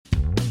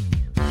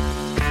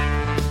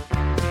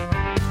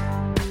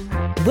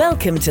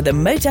Welcome to the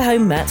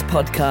Motorhome Matt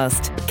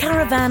podcast.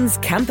 Caravans,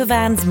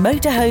 campervans,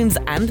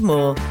 motorhomes and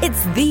more.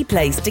 It's the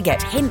place to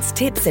get hints,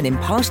 tips and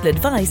impartial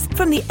advice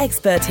from the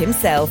expert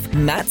himself,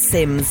 Matt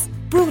Sims.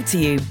 Brought to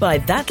you by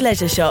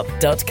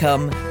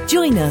thatleisureshop.com.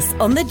 Join us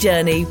on the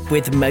journey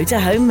with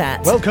Motorhome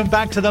Matt. Welcome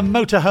back to the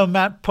Motorhome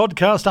Matt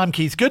podcast. I'm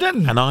Keith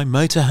Gooden. And I'm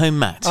Motorhome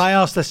Matt. I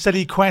ask the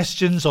silly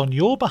questions on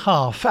your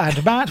behalf,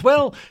 and Matt,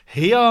 well,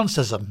 he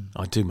answers them.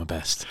 I do my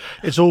best.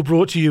 It's all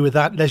brought to you with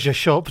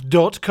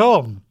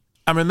thatleisureshop.com.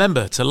 And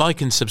remember to like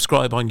and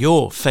subscribe on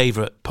your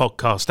favourite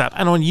podcast app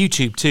and on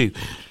YouTube too,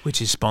 which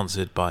is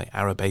sponsored by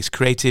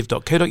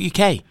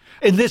arabasecreative.co.uk.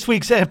 In this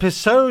week's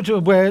episode,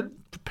 we're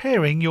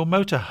preparing your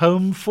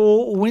motorhome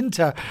for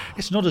winter.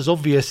 It's not as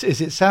obvious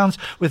as it sounds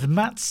with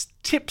Matt's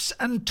tips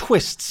and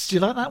twists. Do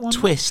you like that one?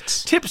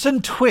 Twists? Tips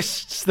and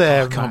twists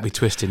there, I can't Matt. be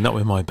twisted, not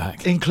with my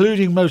back.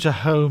 Including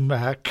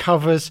motorhome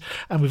covers.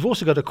 And we've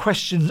also got a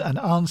questions and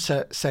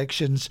answer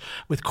sections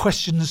with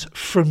questions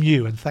from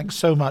you. And thanks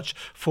so much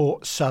for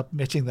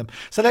submitting them.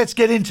 So let's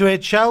get into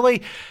it, shall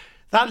we?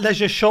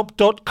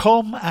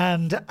 Thatleisureshop.com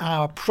and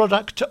our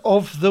product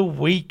of the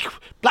week.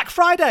 Black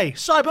Friday,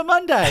 Cyber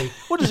Monday.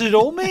 What does it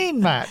all mean,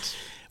 Matt?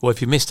 Well,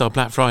 if you missed our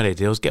Black Friday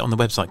deals, get on the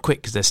website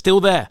quick because they're still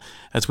there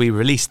as we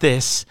release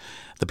this.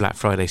 The Black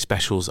Friday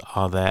specials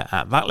are there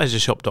at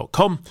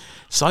thatleisureshop.com.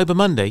 Cyber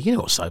Monday, you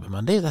know what Cyber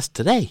Monday is? That's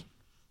today.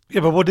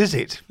 Yeah, but what is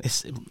it?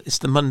 It's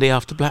the Monday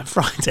after Black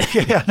Friday.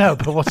 Yeah, I know,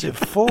 but what's it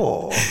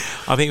for?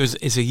 I think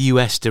it's a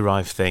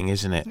US-derived thing,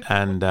 isn't it?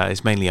 And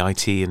it's mainly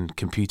IT and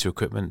computer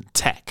equipment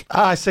tech.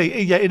 I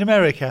see. Yeah, in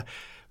America,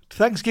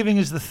 Thanksgiving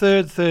is the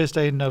third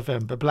Thursday in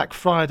November. Black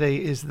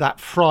Friday is that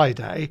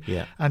Friday.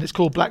 Yeah. And it's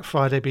called Black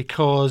Friday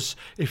because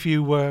if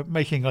you were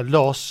making a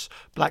loss,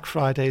 Black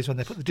Friday is when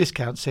they put the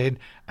discounts in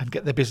and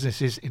get their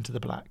businesses into the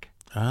black.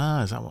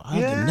 Ah, is that what? I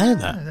didn't know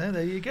that.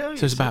 There you go.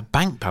 So it's about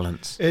bank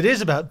balance. It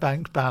is about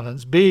bank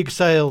balance, big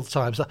sale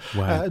times.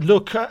 Wow.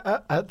 Look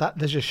at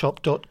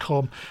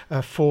thatleisureshop.com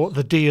for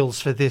the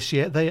deals for this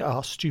year. They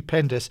are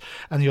stupendous.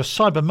 And your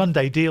Cyber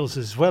Monday deals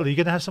as well. Are you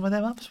going to have some of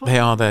them up as well? They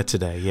are there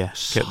today, yeah.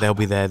 They'll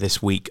be there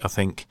this week, I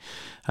think,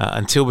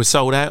 until we're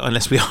sold out,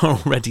 unless we are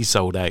already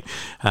sold out.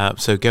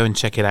 So go and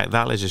check it out,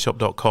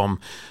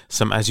 thatleisureshop.com.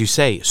 Some, as you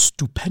say,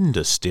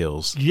 stupendous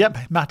deals. Yep,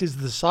 Matt is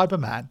the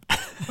Cyberman.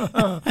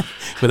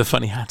 With a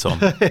funny hat on.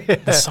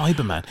 The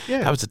Cyberman.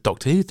 Yeah. That was a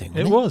Doctor Who thing,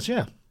 wasn't It it? was,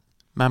 yeah.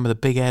 Man with a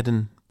big head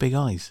and big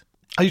eyes.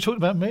 Are you talking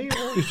about me or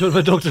are you talking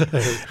about Doctor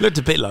Who? Looked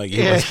a bit like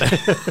you. Yeah.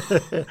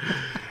 Wasn't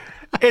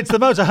It's the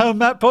Motorhome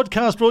Matt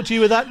podcast brought to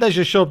you with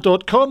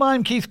thatleisureshop.com.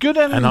 I'm Keith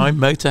Gooden. And I'm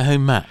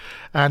Motorhome Matt.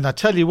 And I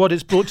tell you what,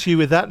 it's brought to you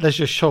with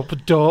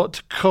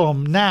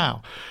thatleisureshop.com.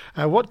 Now,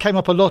 what came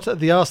up a lot at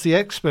the Ask the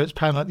Experts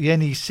panel at the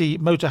NEC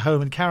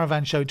Motorhome and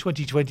Caravan Show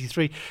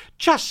 2023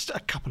 just a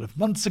couple of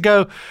months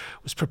ago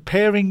was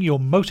preparing your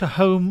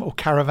motorhome or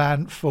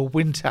caravan for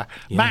winter.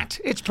 Yeah.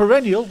 Matt, it's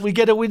perennial. We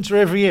get a winter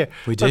every year.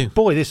 We do. But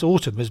boy, this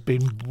autumn has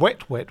been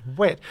wet.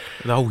 The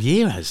whole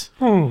year has.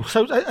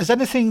 So has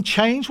anything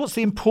changed? What's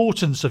the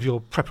importance of your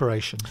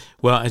preparation?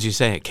 Well, as you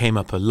say, it came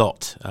up a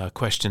lot.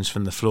 Questions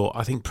from the floor,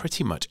 I think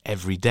pretty much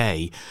every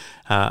day.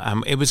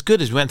 It was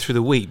good as we went through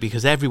the week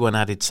because everyone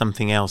added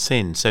something else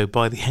in. So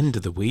by the end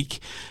of the week,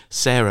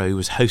 Sarah, who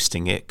was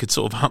hosting it, could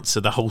sort of answer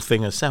the whole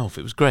thing herself.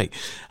 It was great.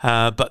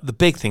 But the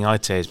big thing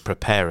I'd say is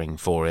preparing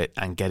for it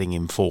and getting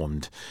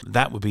informed.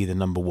 That would be the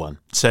number one.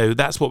 So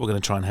that's what we're going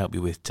to try and help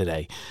you with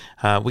today.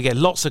 We get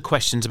lots of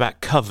questions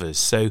about covers.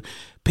 So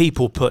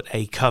people put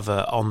a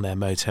cover on their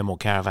motorhome or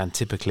caravan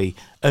typically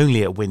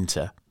only at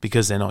winter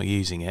because they're not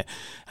using it.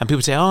 And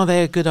people say, are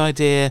they a good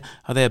idea?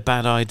 Are they a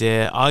bad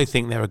idea? I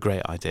think they're a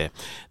great idea.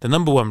 The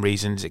number one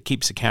reason is it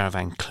keeps the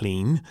caravan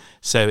clean.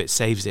 So it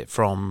saves it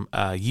from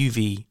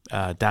UV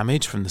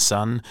damage from the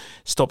sun,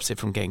 stops it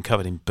from getting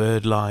covered in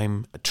bird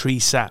lime, tree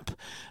sap,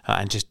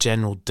 and just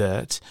general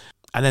dirt.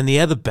 And then the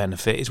other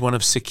benefit is one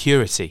of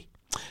security.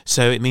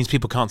 So it means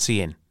people can't see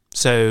in.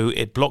 So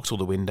it blocks all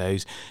the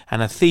windows,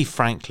 and a thief,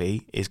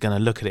 frankly, is going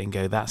to look at it and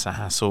go, that's a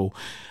hassle.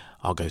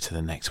 I'll go to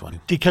the next one.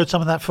 Decode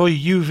some of that for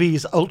you. UV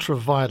is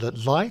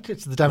ultraviolet light.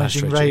 It's the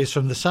damaging rays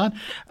from the sun.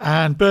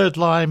 And bird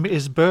lime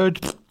is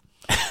bird...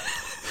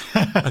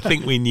 I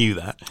think we knew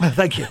that.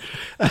 Thank you.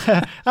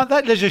 At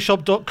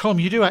thatleisureshop.com,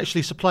 you do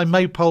actually supply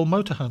Maypole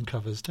motorhome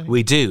covers, don't you?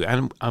 We do,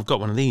 and I've got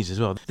one of these as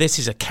well. This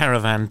is a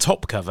caravan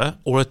top cover,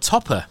 or a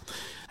topper.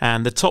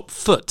 And the top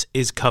foot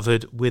is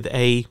covered with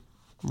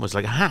it's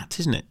like a hat,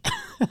 isn't it?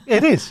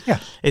 It is,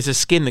 yeah. It's a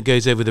skin that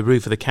goes over the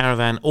roof of the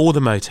caravan or the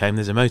motorhome.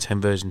 There's a motorhome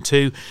version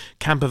too,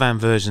 campervan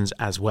versions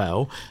as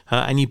well.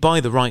 And you buy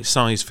the right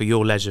size for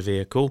your leisure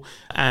vehicle,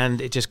 and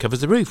it just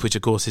covers the roof, which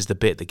of course is the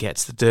bit that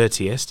gets the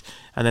dirtiest.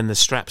 And then the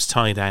straps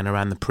tie down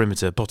around the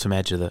perimeter, bottom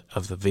edge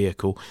of the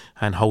vehicle,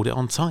 and hold it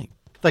on tight.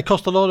 They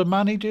cost a lot of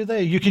money, do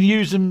they? You can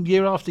use them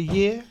year after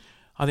year?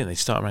 I think they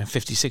start around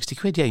 50, 60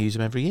 quid. Yeah, use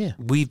them every year.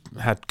 We've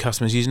had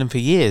customers using them for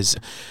years.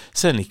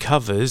 Certainly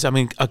covers. I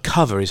mean, a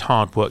cover is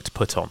hard work to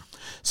put on.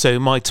 So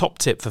my top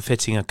tip for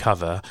fitting a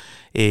cover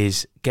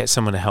is get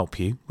someone to help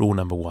you, rule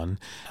number one,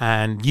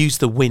 and use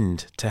the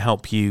wind to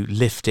help you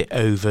lift it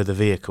over the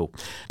vehicle.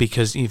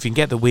 Because if you can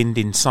get the wind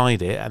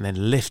inside it and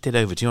then lift it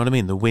over, do you know what I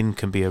mean? The wind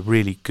can be a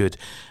really good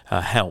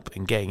help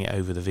in getting it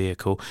over the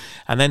vehicle.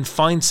 And then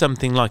find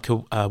something like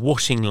a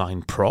washing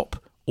line prop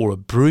or a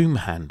broom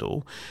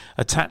handle,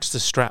 attach the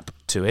strap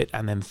to it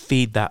and then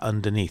feed that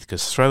underneath,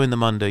 because throwing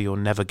them under, you'll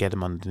never get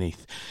them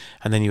underneath.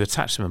 And then you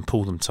attach them and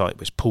pull them tight,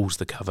 which pulls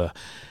the cover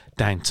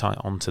down tight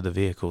onto the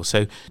vehicle.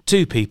 So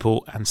 2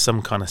 people and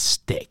some kind of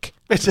stick.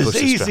 It's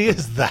as easy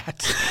as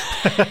that.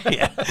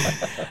 Yeah.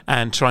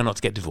 And try not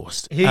to get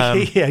divorced. Yeah,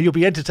 you'll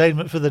be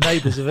entertainment for the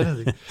neighbours, if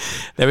anything.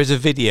 There is a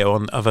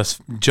video of us,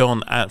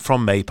 John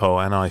from Maypole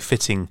and I,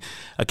 fitting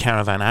a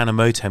caravan and a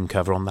motorhome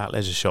cover on That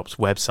Leisure Shop's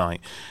website.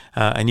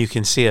 And you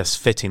can see us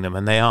fitting them,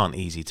 and they aren't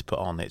easy to put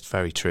on, it's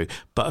very true.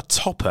 But a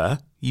topper,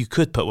 you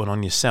could put one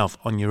on yourself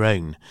on your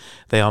own.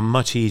 They are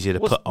much easier to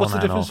put on and off. What's the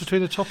difference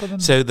between the topper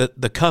and So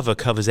the cover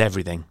covers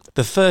everything.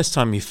 The first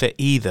time you fit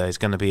either is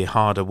going to be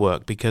harder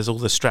work because all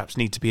the straps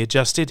need to be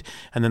adjusted,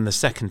 and then the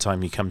second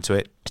time you come to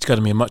it, it's going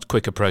to be a much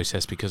quicker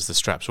process because the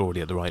straps are already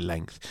at the right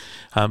length.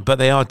 But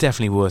they are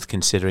definitely worth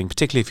considering,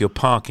 particularly if you're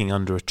parking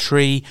under a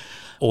tree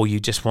or you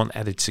just want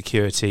added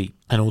security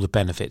and all the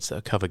benefits that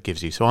a cover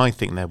gives you. So I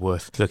think they're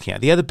worth looking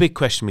at. The other big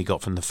question we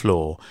got from the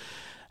floor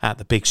at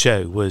the big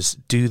show was,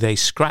 do they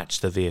scratch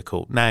the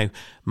vehicle? Now,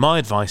 my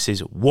advice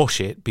is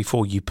wash it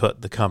before you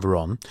put the cover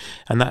on,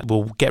 and that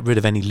will get rid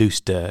of any loose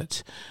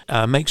dirt.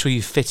 Make sure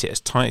you fit it as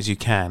tight as you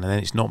can, and then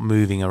it's not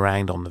moving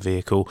around on the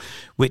vehicle,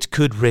 which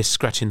could risk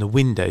scratching the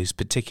windows,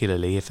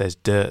 particularly if there's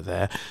dirt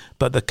there.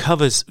 But the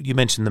covers, you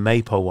mentioned the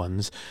Maypole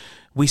ones,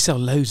 we sell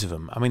loads of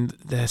them. I mean,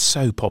 they're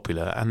so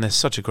popular and they're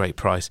such a great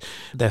price.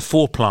 They're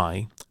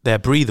 4-ply, they're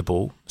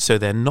breathable, so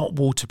they're not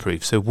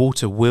waterproof, so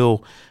water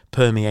will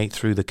permeate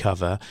through the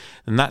cover,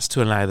 and that's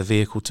to allow the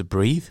vehicle to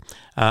breathe.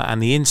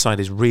 And the inside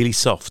is really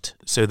soft,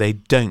 so they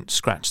don't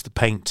scratch the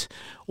paint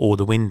or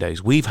the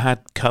windows. We've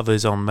had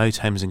covers on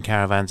motorhomes and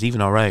caravans,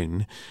 even our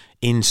own,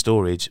 in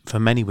storage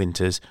for many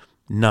winters.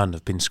 None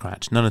have been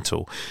scratched, none at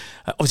all.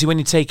 Obviously, when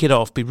you take it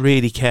off, be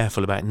really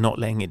careful about not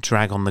letting it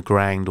drag on the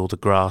ground or the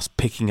grass,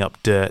 picking up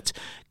dirt,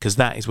 because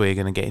that is where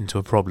you're going to get into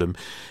a problem.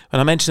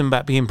 And I mentioned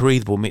about being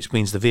breathable, which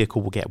means the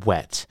vehicle will get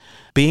wet.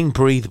 Being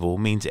breathable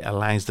means it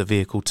allows the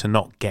vehicle to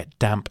not get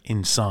damp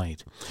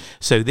inside.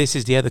 So this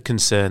is the other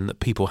concern that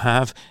people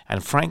have,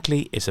 and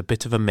frankly, it's a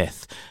bit of a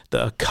myth,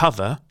 that a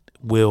cover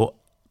will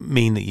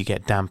mean that you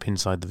get damp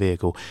inside the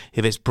vehicle.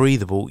 If it's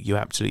breathable, you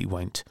absolutely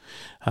won't.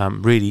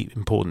 Really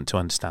important to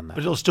understand that.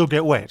 But it'll still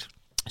get wet?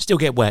 Still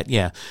get wet,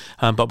 yeah.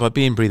 But by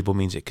being breathable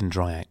means it can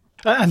dry out.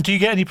 And do you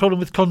get any problem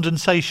with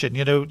condensation?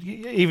 You know,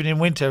 even in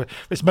winter,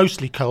 it's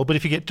mostly cold, but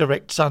if you get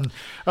direct sun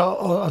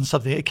on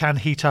something, it can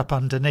heat up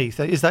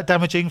underneath. Is that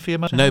damaging for your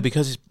motor? No,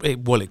 because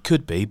it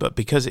could be, but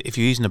because if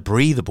you're using a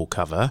breathable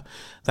cover,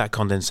 that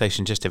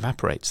condensation just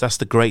evaporates. That's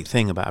the great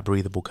thing about a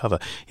breathable cover.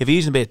 If you're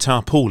using a bit of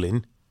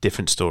tarpaulin,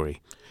 different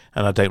story.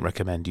 And I don't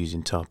recommend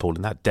using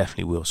tarpaulin. That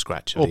definitely will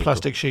scratch a vehicle.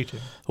 Plastic sheeting.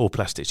 Or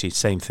plastic sheet.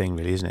 Same thing,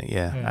 really, isn't it?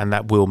 Yeah. And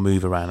that will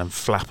move around and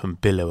flap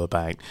and billow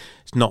about.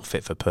 It's not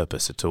fit for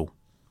purpose at all.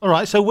 All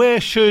right, so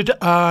where should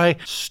I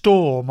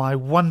store my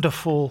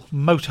wonderful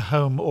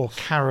motorhome or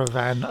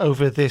caravan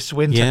over this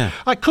winter? Yeah.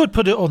 I could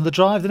put it on the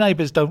drive. The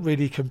neighbours don't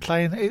really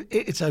complain.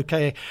 It's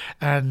okay.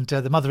 And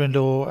the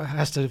mother-in-law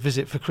has to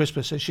visit for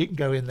Christmas, so she can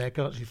go in there,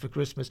 can't she, for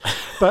Christmas?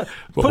 But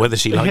whether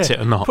she likes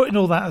it or not. Putting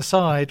all that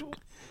aside,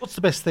 what's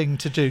the best thing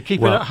to do?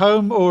 Keep it at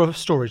home or a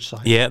storage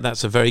site? Yeah,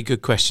 that's a very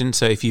good question.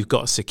 So if you've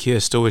got a secure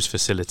storage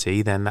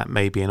facility, then that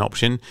may be an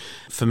option.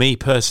 For me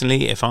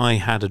personally, if I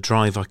had a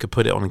drive, I could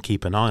put it on and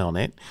keep an eye on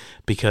it,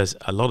 because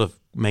a lot of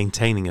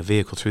maintaining a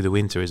vehicle through the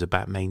winter is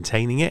about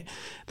maintaining it.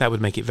 That would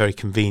make it very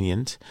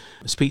convenient.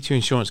 Speak to your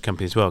insurance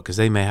company as well, because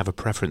they may have a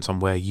preference on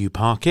where you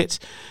park it.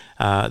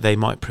 They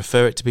might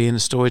prefer it to be in a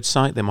storage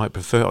site. They might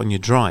prefer it on your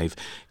drive.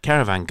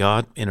 Caravan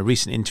Guard, in a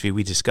recent interview,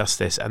 we discussed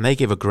this, and they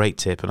give a great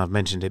tip, and I've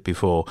mentioned it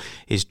before,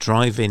 is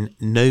drive in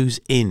nose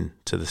in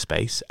to the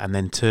space and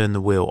then turn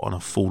the wheel on a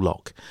full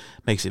lock.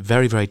 Makes it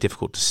very, very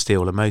difficult to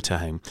steal a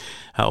motorhome.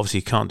 Obviously,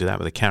 you can't do that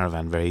with a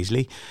caravan very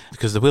easily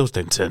because the wheels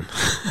don't turn.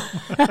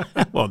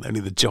 Well,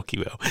 only the jockey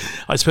will.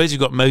 I suppose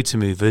you've got motor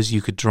movers.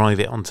 You could drive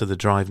it onto the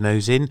drive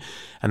nose in,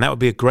 and that would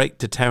be a great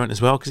deterrent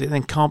as well, because it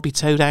then can't be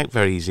towed out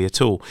very easily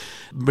at all.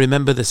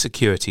 Remember the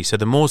security. So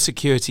the more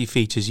security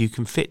features you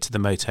can fit to the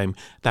motorhome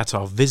that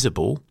are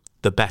visible,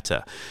 the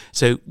better.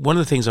 So one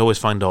of the things I always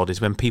find odd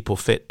is when people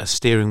fit a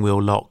steering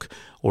wheel lock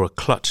or a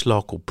clutch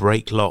lock or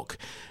brake lock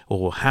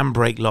or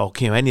handbrake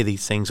lock, any of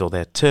these things, or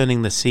they're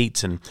turning the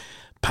seats and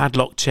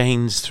padlock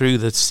chains through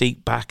the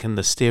seat back and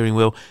the steering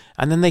wheel,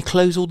 and then they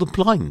close all the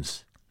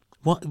blinds.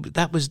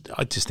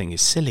 I just think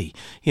it's silly.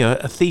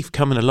 A thief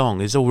coming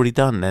along is already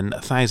done then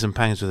 £1,000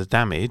 worth of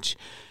damage,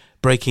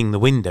 breaking the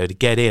window to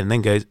get in, and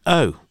then goes,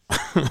 oh,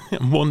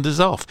 and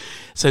wanders off.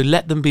 So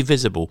let them be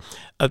visible.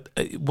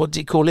 What do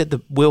you call it?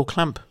 The wheel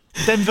clamp?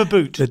 Denver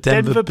boot. The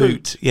Denver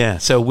boot. Yeah,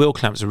 so a wheel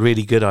clamp's a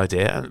really good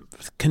idea.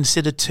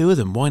 Consider 2 of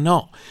them. Why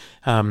not?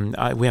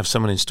 We have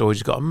someone in storage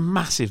who's got a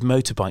massive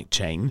motorbike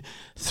chain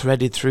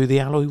threaded through the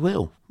alloy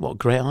wheel. What a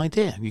great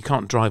idea. You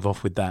can't drive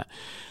off with that.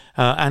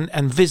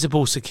 And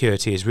visible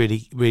security is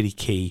really, really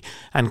key.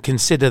 And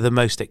consider the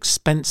most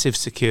expensive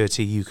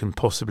security you can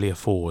possibly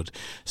afford.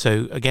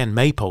 So again,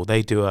 Maypole,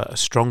 they do a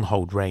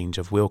stronghold range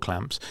of wheel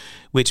clamps,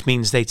 which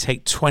means they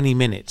take 20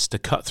 minutes to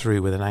cut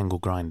through with an angle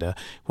grinder.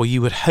 Well,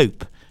 you would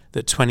hope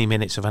that 20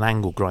 minutes of an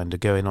angle grinder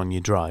going on your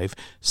drive,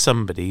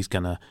 somebody's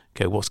going to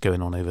go, what's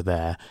going on over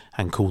there,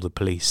 and call the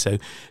police. So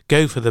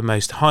go for the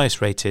most highest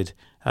rated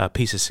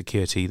piece of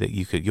security that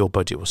your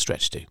budget will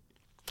stretch to.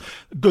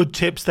 Good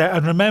tips there.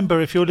 And remember,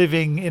 if you're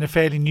living in a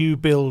fairly new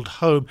build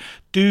home,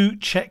 do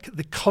check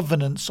the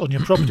covenants on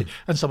your property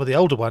and some of the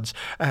older ones,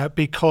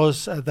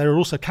 because there are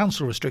also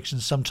council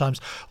restrictions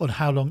sometimes on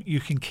how long you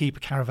can keep a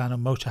caravan or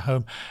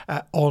motorhome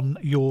on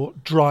your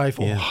drive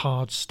or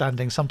hard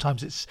standing.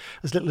 Sometimes it's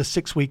as little as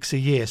 6 weeks a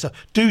year. So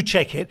do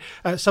check it.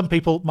 Some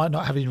people might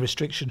not have any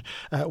restriction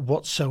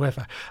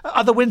whatsoever.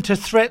 Other winter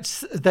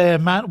threats there,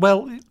 Matt?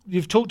 Well,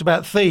 you've talked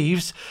about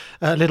thieves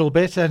a little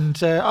bit, and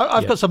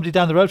I've got somebody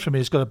down the road from me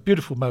who's got a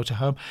beautiful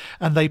motorhome,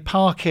 and they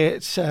park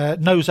it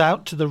nose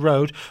out to the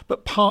road,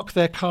 but park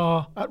their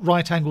car at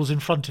right angles in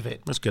front of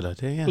it. That's a good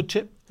idea, yeah. Good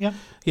tip, yeah.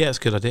 Yeah, it's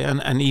a good idea.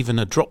 And even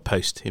a drop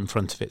post in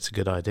front of it's a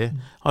good idea.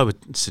 I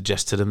would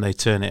suggest to them they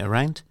turn it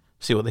around,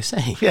 see what they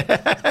say.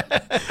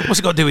 What's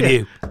it got to do with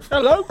you?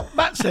 Hello,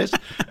 Matt says.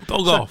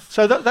 Bog off.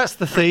 So that's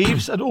the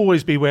thieves, and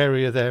always be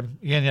wary of them.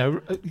 You know,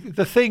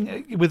 the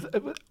thing with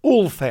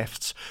all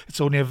thefts, it's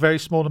only a very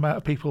small amount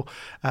of people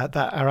that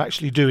are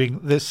actually doing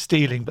this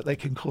stealing, but they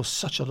can cause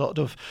such a lot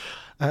of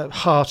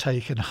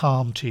heartache and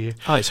harm to you.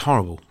 Oh, it's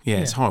horrible. Yeah,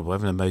 it's horrible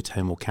having a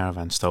motorhome or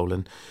caravan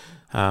stolen.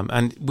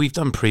 And we've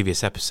done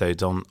previous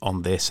episodes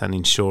on this and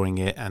insuring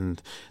it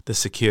and the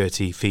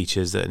security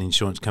features that an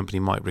insurance company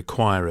might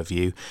require of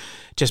you.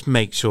 Just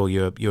make sure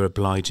you're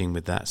obliging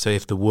with that. So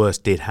if the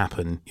worst did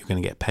happen, you're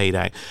going to get paid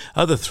out.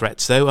 Other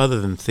threats, though, other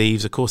than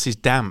thieves, of course, is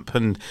damp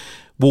and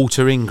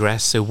water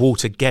ingress. So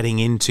water getting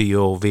into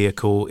your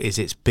vehicle is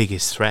its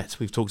biggest threat.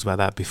 We've talked about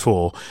that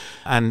before.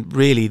 And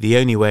really, the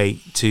only way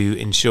to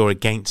ensure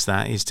against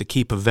that is to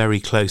keep a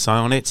very close eye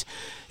on it.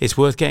 It's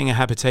worth getting a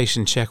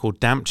habitation check or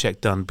damp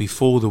check done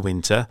before the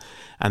winter,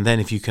 and then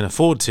if you can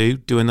afford to,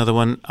 do another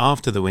one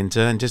after the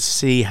winter and just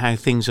see how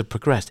things have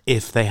progressed,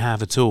 if they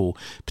have at all,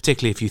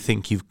 particularly if you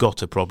think you've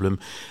got a problem.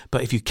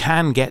 But if you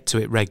can get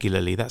to it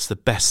regularly, that's the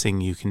best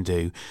thing you can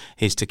do,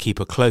 is to keep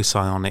a close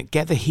eye on it.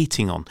 Get the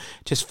heating on.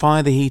 Just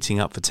fire the heating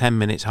up for 10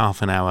 minutes,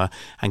 half an hour,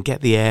 and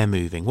get the air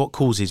moving. What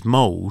causes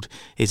mould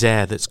is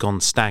air that's gone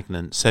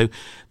stagnant. So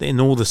in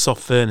all the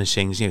soft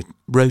furnishings,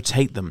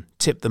 rotate them,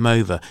 tip them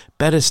over.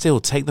 Better still,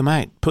 take them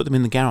out, put them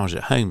in the garage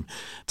at home,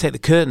 take the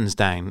curtains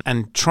down,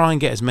 and try and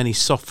get as many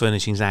soft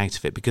furnishings out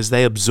of it, because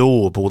they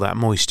absorb all that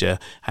moisture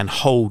and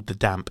hold the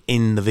damp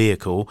in the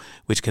vehicle,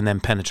 which can then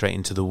penetrate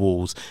into the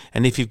walls.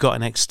 And if you've got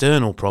an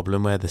external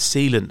problem where the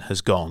sealant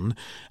has gone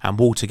and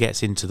water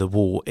gets into the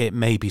wall, it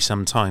may be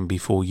some time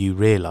before you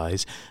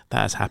realise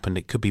that has happened.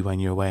 It could be when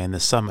you're away in the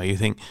summer. You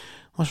think,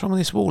 what's wrong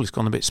with this wall? It's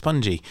gone a bit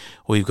spongy.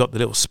 Or you've got the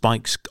little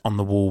spikes on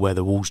the wall where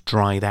the wall's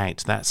dried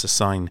out. That's a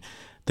sign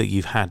that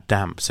you've had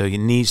damp. So it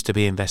needs to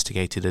be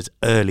investigated as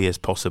early as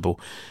possible.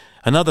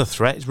 Another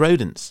threat is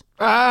rodents.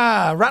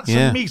 Rats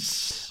and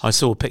mice. I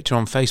saw a picture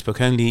on Facebook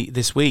only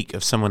this week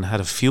of someone had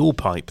a fuel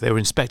pipe. They were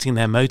inspecting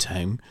their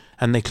motorhome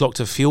and they clocked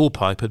a fuel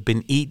pipe had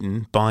been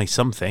eaten by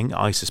something.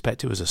 I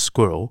suspect it was a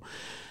squirrel.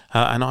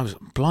 And I was,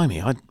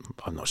 blimey,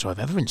 I'm not sure I've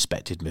ever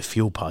inspected my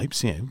fuel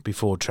pipes,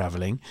 before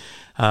travelling.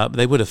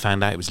 They would have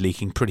found out it was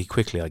leaking pretty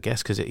quickly, I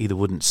guess, because it either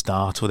wouldn't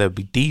start or there would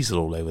be diesel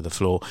all over the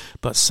floor.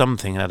 But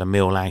something had a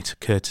mill out,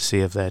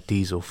 courtesy of their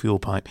diesel fuel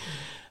pipe.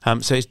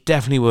 So it's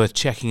definitely worth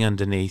checking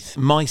underneath.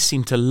 Mice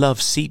seem to love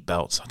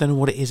seatbelts. I don't know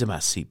what it is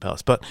about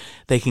seatbelts, but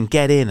they can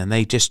get in and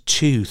they just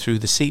chew through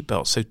the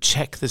seatbelt. So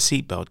check the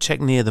seatbelt. Check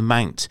near the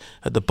mount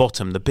at the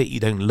bottom, the bit you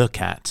don't look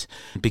at.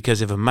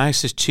 Because if a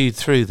mouse has chewed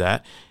through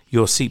that,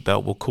 your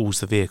seatbelt will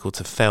cause the vehicle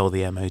to fail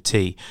the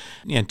MOT.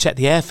 Check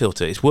the air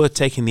filter. It's worth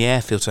taking the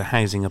air filter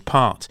housing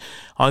apart.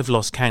 I've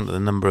lost count of the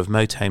number of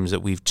motorhomes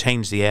that we've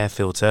changed the air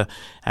filter,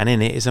 and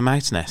in it is a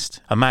mouse nest.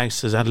 A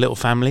mouse has had a little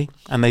family,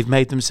 and they've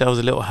made themselves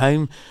a little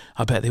home.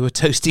 I bet they were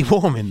toasty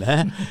warm in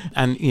there.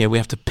 And, we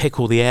have to pick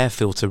all the air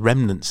filter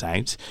remnants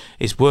out.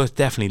 It's worth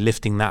definitely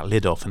lifting that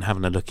lid off and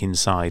having a look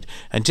inside,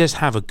 and just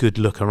have a good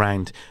look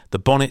around the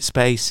bonnet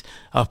space,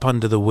 up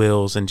under the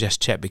wheels, and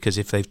just check, because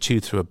if they've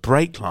chewed through a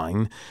brake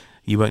line,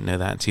 you won't know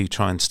that until you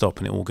try and stop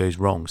and it all goes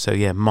wrong. So,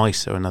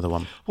 mice are another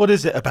one. What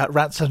is it about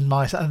rats and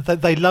mice? And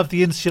they love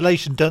the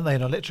insulation, don't they,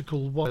 in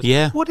electrical wires?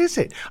 Yeah. What is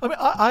it? I mean,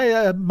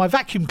 I my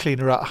vacuum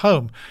cleaner at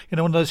home,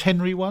 one of those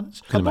Henry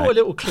ones, I bought a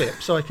little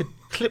clip so I could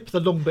clip the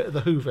long bit of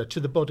the Hoover to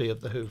the body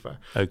of the Hoover.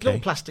 Okay.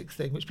 Little plastic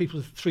thing, which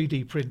people have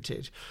 3D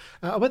printed.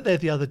 I went there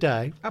the other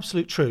day,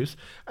 absolute truth,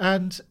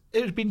 and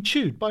it had been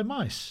chewed by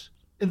mice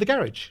in the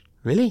garage.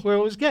 Really? Where I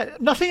was getting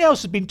nothing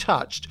else had been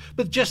touched,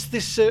 but just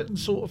this certain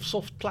sort of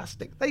soft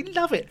plastic. They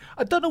love it.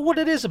 I don't know what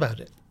it is about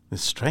it.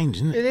 It's strange,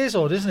 isn't it? It is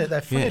odd, isn't it?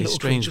 They're funny Yeah, it's little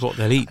strange creatures. what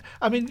they'll eat.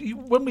 I mean,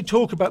 when we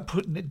talk about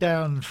putting it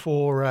down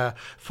for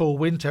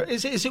winter,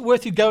 is it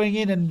worth you going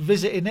in and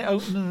visiting it,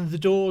 opening the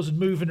doors and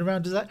moving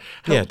around? Does that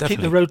help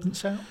keep the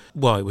rodents out?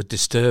 Well, it would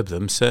disturb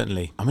them,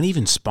 certainly. I mean,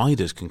 even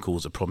spiders can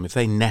cause a problem. If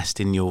they nest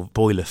in your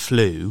boiler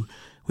flue,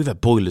 we've had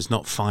boilers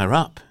not fire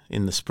up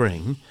in the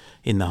spring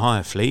in the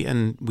hire fleet,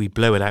 and we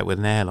blow it out with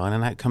an airline,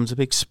 and out comes a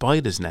big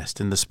spider's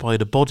nest in the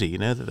spider body,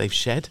 that they've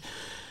shed.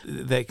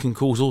 That can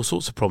cause all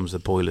sorts of problems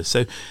with boilers.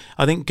 So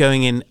I think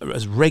going in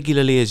as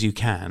regularly as you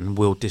can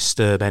will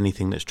disturb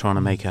anything that's trying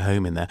to make a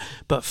home in there.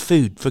 But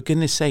food, for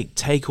goodness sake,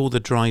 take all the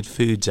dried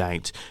foods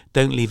out.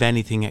 Don't leave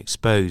anything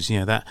exposed.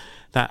 That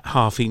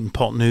half-eaten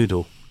pot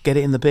noodle, get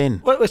it in the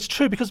bin. Well, it's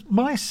true, because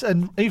mice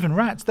and even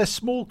rats, they're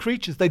small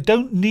creatures. They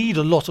don't need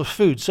a lot of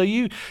food. So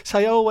you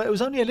say, it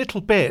was only a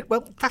little bit.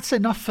 Well, that's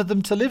enough for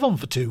them to live on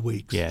for 2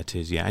 weeks. Yeah, it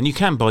is, yeah. And you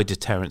can buy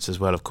deterrents as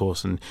well, of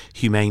course, and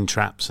humane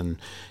traps and,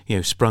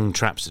 sprung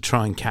traps to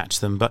try and catch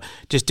them. But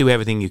just do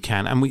everything you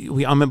can. And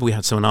I remember we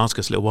had someone ask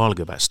us a little while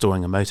ago about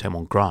storing a motorhome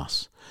on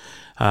grass.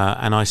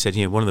 And I said,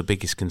 one of the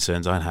biggest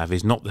concerns I have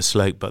is not the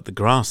slope, but the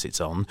grass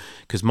it's on,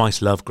 because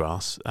mice love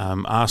grass.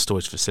 Our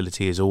storage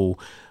facility is all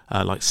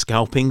like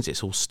scalpings.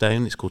 It's all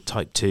stone. It's called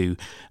Type 2.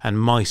 And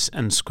mice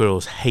and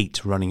squirrels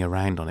hate running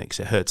around on it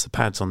because it hurts the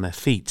pads on their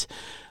feet.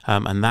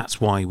 And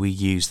that's why we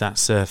use that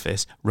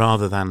surface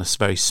rather than a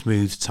very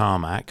smooth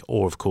tarmac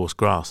or, of course,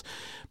 grass,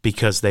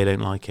 because they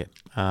don't like it.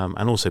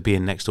 And also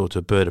being next door to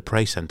a bird of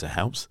prey centre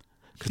helps,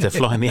 because they're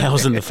flying the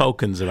owls and the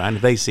falcons around.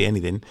 If they see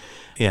anything,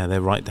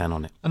 they're right down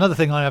on it. Another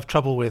thing I have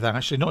trouble with,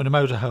 actually, not in a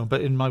motorhome,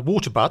 but in my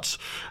water butts,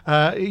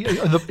 in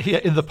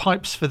the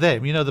pipes for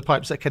them, the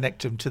pipes that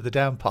connect them to the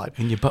downpipe.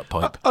 In your butt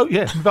pipe?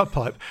 Butt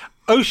pipe.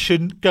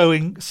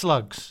 Ocean-going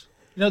slugs.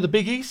 The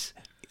biggies?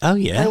 Oh,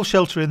 yeah. They'll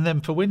shelter in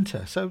them for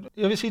winter. So, have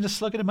you ever seen a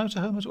slug in a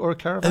motorhome or a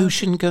caravan?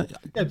 Ocean going?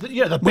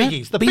 Yeah, the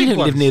biggies. The but big you don't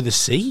ones. live near the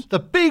sea? The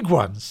big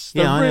ones.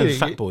 I know,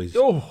 fat boys.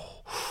 Oh.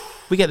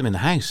 We get them in the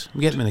house.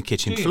 We get them in the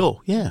kitchen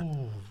floor. Yeah.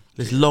 Oh.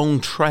 This long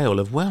trail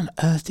of where on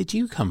earth did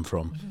you come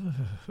from?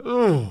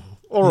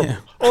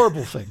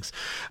 Horrible things.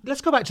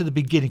 Let's go back to the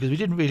beginning, because we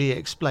didn't really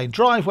explain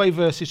driveway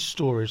versus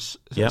storage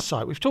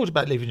site. We've talked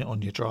about leaving it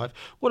on your drive.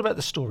 What about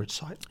the storage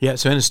site? Yeah,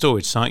 so in a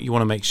storage site, you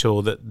want to make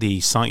sure that the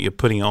site you're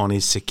putting it on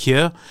is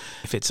secure.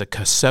 If it's a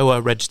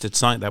CASOA registered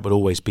site, that would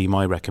always be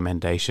my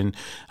recommendation.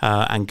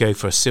 And go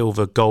for a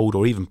silver, gold,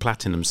 or even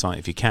platinum site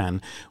if you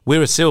can.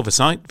 We're a silver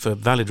site for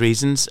valid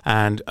reasons,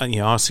 and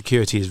our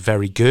security is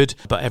very good,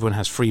 but everyone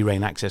has free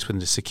reign access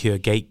with a secure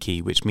gate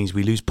key, which means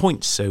we lose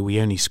points, so we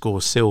only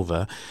score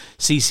silver.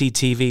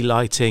 CCTV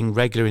lighting,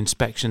 regular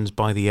inspections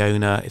by the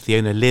owner. If the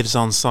owner lives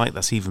on site,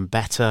 that's even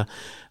better,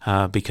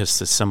 because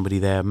there's somebody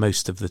there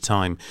most of the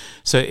time.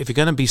 So if you're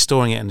going to be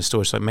storing it in the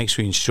storage site, make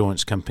sure your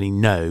insurance company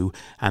know,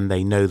 and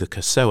they know the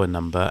CASOA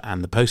number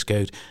and the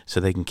postcode, so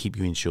they can keep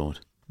you insured.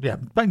 Yeah,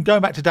 but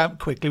going back to damp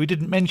quickly, we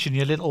didn't mention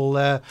your little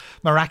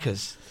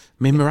maracas.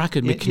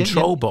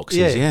 Control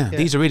boxes, yeah.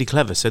 These are really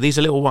clever. So these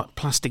are little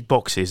plastic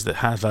boxes that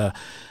have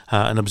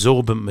an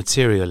absorbent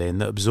material in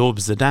that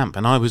absorbs the damp.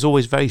 And I was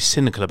always very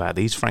cynical about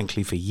these,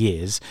 frankly, for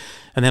years.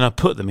 And then I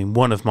put them in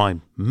one of my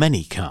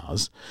many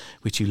cars,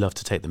 which you love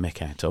to take the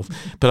mick out of.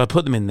 But I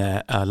put them in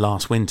there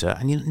last winter,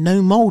 and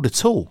no mould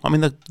at all. I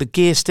mean, the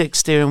gear stick,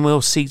 steering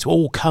wheel, seats,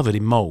 all covered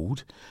in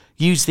mould.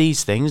 Use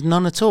these things,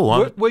 none at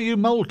all. Were you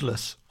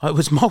mouldless? I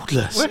was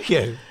mouldless. Were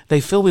you?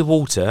 They fill with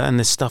water, and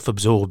the stuff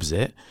absorbs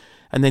it.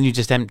 And then you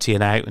just empty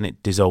it out and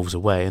it dissolves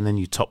away, and then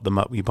you top them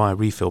up, you buy a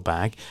refill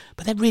bag.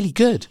 But they're really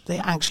good. They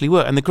actually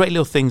work. And the great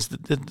little things,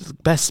 the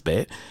best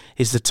bit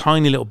is the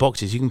tiny little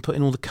boxes you can put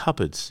in all the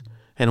cupboards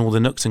and all the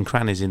nooks and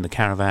crannies in the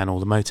caravan or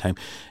the motorhome,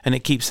 and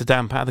it keeps the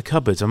damp out of the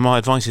cupboards. And my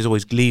advice is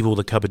always leave all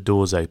the cupboard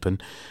doors open,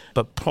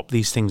 but prop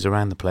these things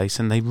around the place,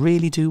 and they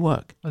really do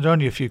work. And they're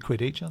only a few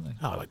quid each, aren't they?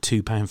 Oh, like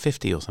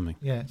 £2.50 or something.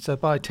 Yeah, so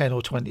buy 10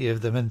 or 20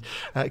 of them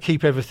and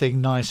keep everything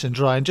nice and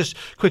dry. And just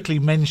quickly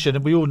mention,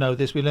 and we all know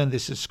this, we learned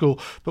this at school,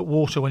 but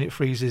water when it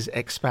freezes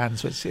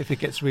expands. So if it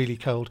gets really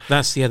cold.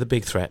 That's the other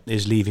big threat,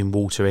 is leaving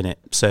water in it.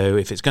 So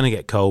if it's going to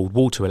get cold,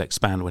 water will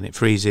expand when it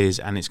freezes,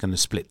 and it's going to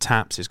split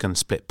taps, it's going to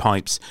split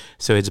pipes.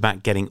 So it's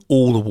about getting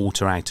all the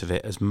water out of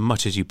it as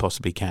much as you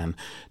possibly can.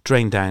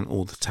 Drain down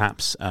all the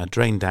taps,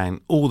 drain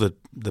down all the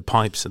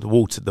pipes, the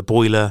water, the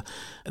boiler,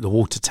 the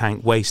water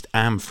tank, waste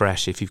and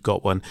fresh if you've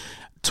got one.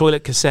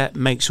 Toilet cassette,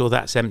 make sure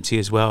that's empty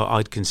as well.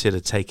 I'd consider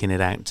taking it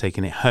out,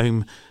 taking it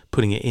home,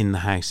 putting it in the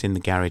house, in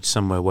the garage,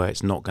 somewhere where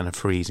it's not going to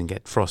freeze and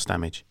get frost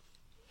damage.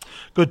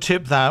 Good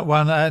tip, that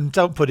one. And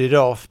don't put it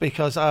off,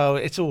 because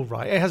it's all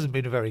right. It hasn't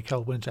been a very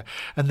cold winter,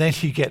 and then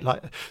you get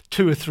like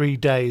 2 or 3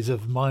 days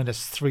of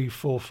 -3,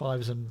 4,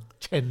 5s and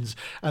 10s,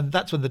 and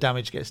that's when the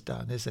damage gets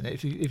done, isn't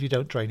it? If you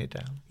don't drain it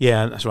down.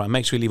 Yeah, that's right.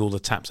 Make sure you leave all the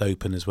taps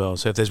open as well.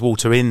 So if there's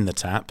water in the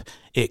tap,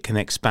 it can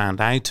expand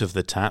out of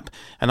the tap.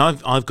 And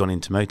I've gone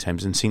into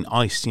motorhomes and seen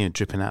ice,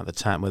 dripping out of the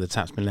tap where the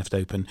tap's been left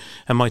open.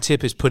 And my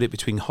tip is put it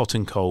between hot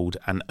and cold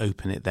and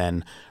open it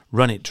then,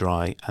 run it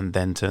dry, and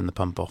then turn the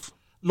pump off.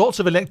 Lots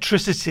of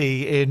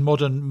electricity in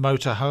modern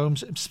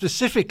motorhomes,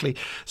 specifically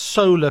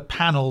solar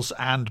panels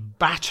and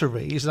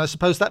batteries. And I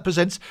suppose that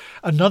presents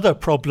another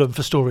problem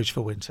for storage for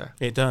winter.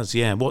 It does,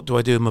 yeah. What do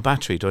I do with my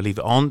battery? Do I leave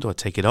it on? Do I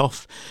take it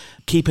off?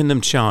 Keeping them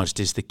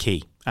charged is the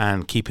key,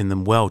 and keeping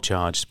them well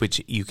charged,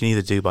 which you can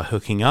either do by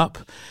hooking up.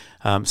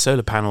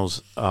 Solar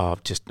panels are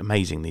just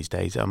amazing these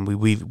days.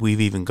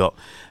 We've even got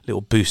little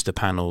booster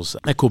panels.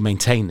 They're called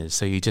maintainers.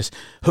 So you just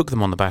hook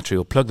them on the battery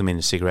or plug them in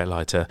a cigarette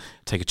lighter,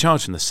 take a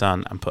charge from the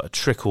sun and put a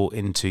trickle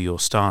into your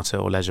starter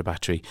or leisure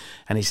battery.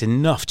 And it's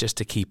enough just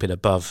to keep it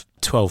above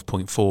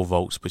 12.4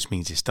 volts, which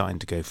means it's starting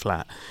to go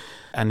flat.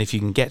 And if you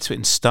can get to it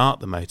and start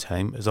the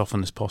motorhome as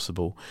often as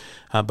possible.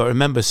 But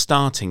remember,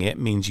 starting it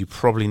means you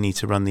probably need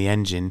to run the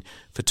engine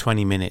for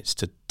 20 minutes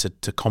to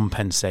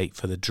compensate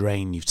for the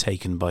drain you've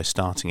taken by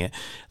starting it.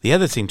 The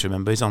other thing to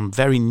remember is on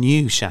very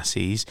new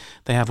chassis,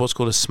 they have what's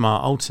called a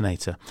smart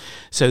alternator.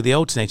 So the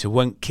alternator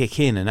won't kick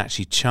in and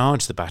actually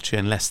charge the battery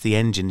unless the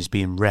engine is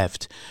being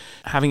revved.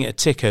 Having it a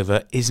tick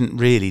over isn't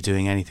really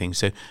doing anything.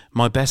 So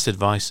my best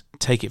advice,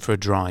 take it for a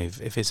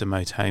drive if it's a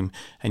motorhome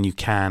and you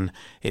can.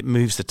 It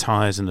moves the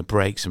tyres and the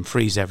brakes and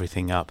frees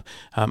everything up,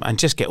 and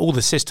just get all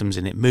the systems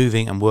in it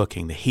moving and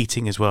working, the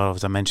heating as well,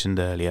 as I mentioned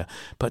earlier.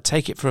 But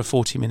take it for a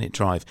 40-minute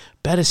drive.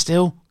 Better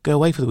still, go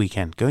away for the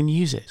weekend. Go and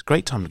use it. It's a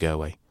great time to go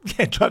away.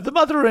 Yeah, drive the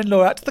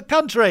mother-in-law out to the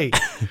country.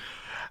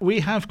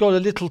 We have got a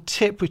little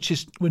tip, which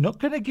is we're not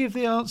going to give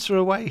the answer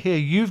away here.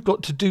 You've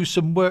got to do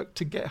some work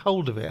to get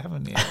hold of it,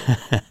 haven't you?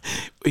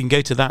 You can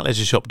go to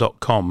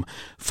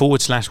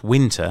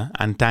thatleisureshop.com/winter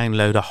and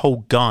download a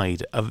whole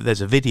guide.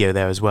 There's a video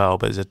there as well,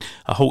 but there's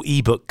a whole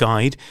ebook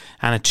guide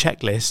and a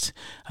checklist,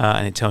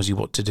 and it tells you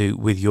what to do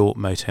with your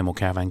motorhome or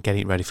caravan,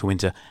 getting it ready for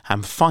winter,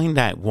 and find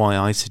out why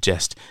I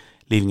suggest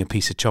leaving a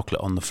piece of chocolate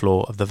on the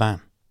floor of the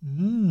van.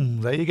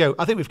 There you go.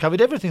 I think we've covered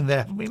everything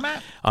there, haven't we,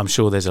 Matt? I'm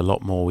sure there's a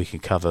lot more we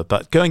could cover,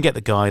 but go and get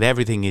the guide.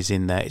 Everything is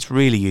in there. It's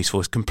really useful.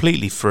 It's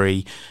completely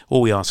free.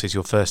 All we ask is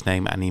your first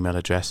name and email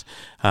address,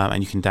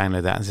 and you can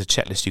download that. There's a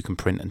checklist you can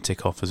print and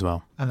tick off as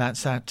well. And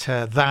that's at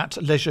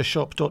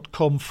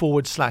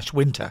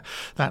thatleisureshop.com/winter.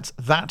 That's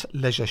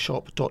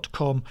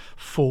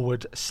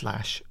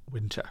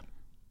thatleisureshop.com/winter.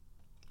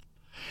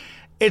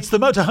 It's the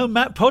Motorhome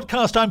Matt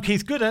podcast. I'm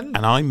Keith Gooden.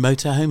 And I'm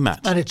Motorhome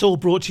Matt. And it's all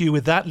brought to you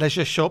with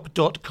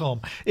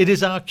thatleisureshop.com. It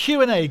is our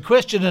Q&A,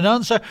 question and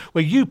answer,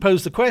 where you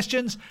pose the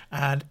questions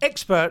and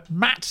expert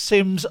Matt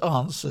Sims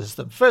answers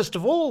them. First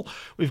of all,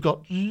 we've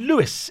got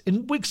Lewis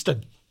in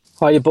Wigston.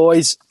 Hiya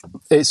boys,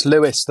 it's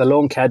Lewis, the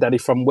lawn care daddy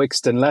from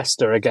Wigston,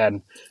 Leicester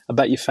again. I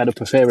bet you're fed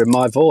up of hearing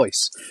my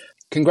voice.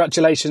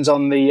 Congratulations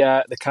on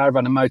the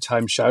Caravan and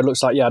Motorhome show.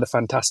 Looks like you had a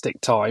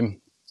fantastic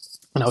time.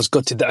 And I was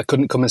gutted that I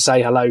couldn't come and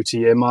say hello to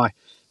you. My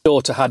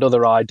daughter had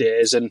other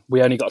ideas and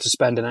we only got to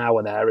spend an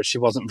hour there as she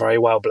wasn't very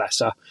well, bless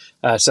her.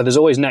 So there's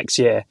always next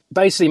year.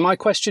 Basically, my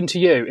question to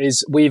you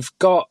is we've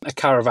got a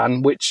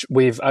caravan which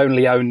we've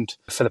only owned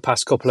for the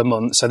past couple of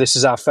months. So this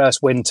is our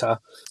first winter.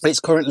 It's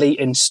currently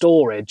in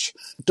storage.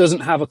 It doesn't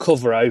have a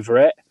cover over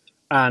it.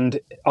 And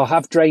I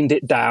have drained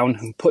it down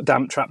and put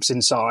damp traps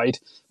inside.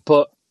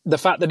 But the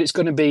fact that it's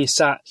going to be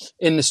sat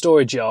in the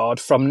storage yard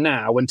from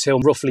now until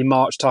roughly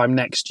March time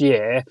next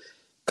year,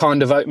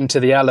 kind of open to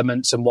the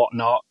elements and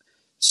whatnot,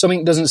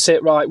 something doesn't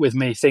sit right with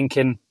me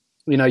thinking,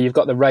 you know, you've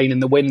got the rain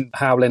and the wind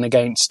howling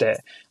against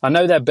it. I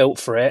know they're built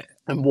for it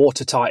and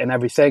watertight and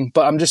everything,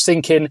 but I'm just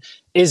thinking,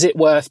 is it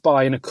worth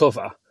buying a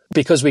cover?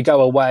 Because we go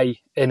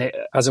away in it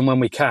as and when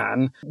we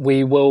can,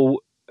 we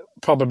will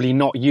probably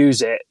not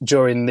use it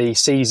during the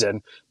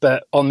season,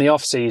 but on the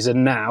off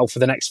season now for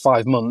the next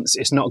 5 months,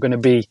 it's not going to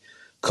be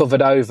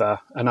covered over,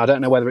 and I don't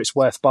know whether it's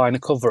worth buying a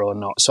cover or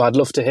not. So I'd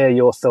love to hear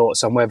your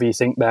thoughts on whether you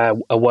think they're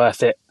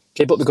worth it.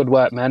 Keep up the good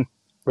work, men.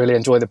 Really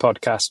enjoy the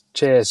podcast.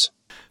 Cheers.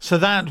 So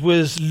that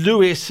was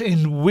Lewis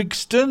in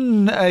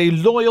Wigston, a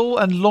loyal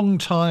and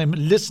long-time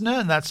listener,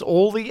 and that's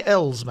all the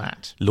L's,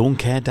 Matt. Lawn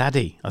Care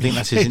Daddy. I think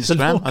that's his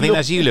Instagram. I think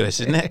that's you, Lewis,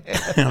 isn't it?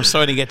 I'm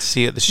sorry to get to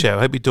see you at the show.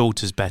 I hope your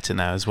daughter's better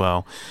now as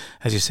well.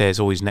 As you say, it's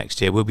always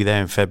next year. We'll be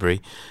there in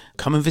February.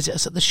 Come and visit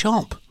us at the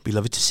shop. Be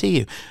lovely to see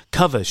you.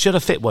 Covers, should I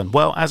fit one?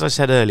 Well, as I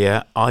said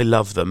earlier, I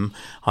love them.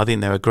 I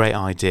think they're a great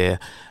idea.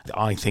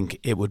 I think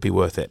it would be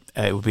worth it.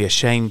 It would be a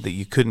shame that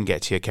you couldn't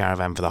get to your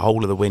caravan for the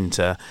whole of the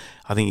winter.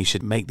 I think you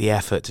should make the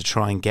effort to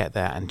try and get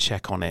there and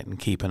check on it and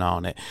keep an eye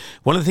on it.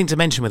 One of the things to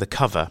mention with a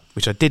cover,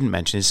 which I didn't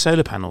mention, is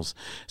solar panels.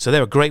 So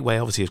they're a great way,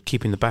 obviously, of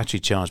keeping the battery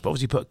charged. But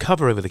obviously, put a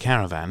cover over the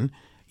caravan,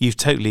 you've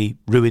totally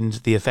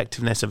ruined the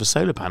effectiveness of a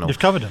solar panel. You've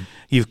covered them.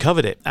 You've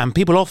covered it. And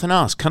people often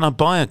ask, can I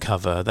buy a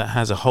cover that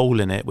has a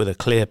hole in it with a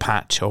clear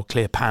patch or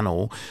clear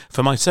panel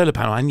for my solar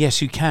panel? And yes,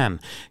 you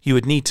can. You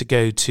would need to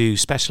go to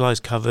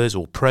Specialized Covers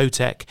or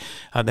ProTech.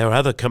 There are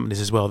other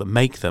companies as well that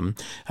make them.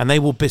 And they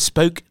will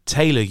bespoke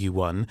tailor you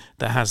one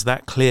that has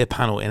that clear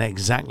panel in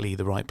exactly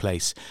the right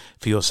place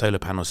for your solar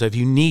panel. So if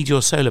you need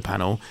your solar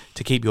panel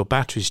to keep your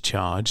batteries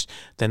charged,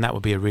 then that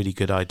would be a really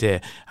good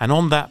idea. And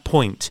on that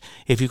point,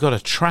 if you've got a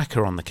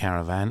tracker on the the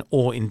caravan,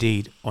 or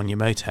indeed on your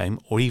motorhome,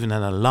 or even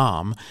an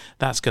alarm,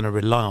 that's going to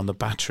rely on the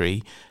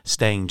battery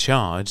staying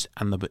charged,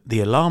 and the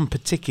alarm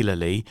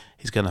particularly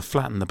is going to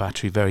flatten the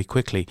battery very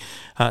quickly.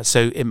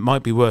 So it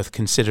might be worth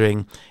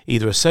considering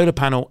either a solar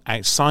panel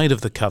outside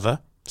of the cover,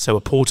 so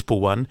a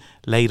portable one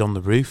laid on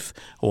the roof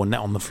or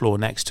on the floor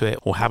next to it,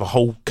 or have a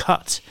hole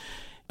cut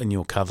in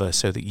your cover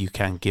so that you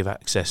can give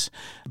access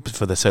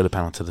for the solar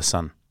panel to the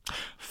sun.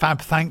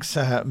 Fab, thanks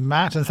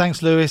Matt, and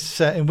thanks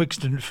Lewis in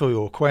Wixton for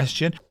your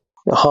question.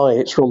 Hi,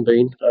 it's Ron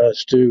Bean.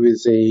 It's to do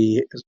with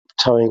the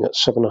towing at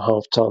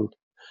 7.5 tonne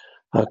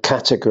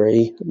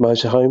category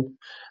motorhome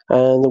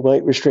and the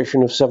weight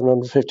restriction of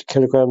 750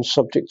 kilograms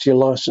subject to your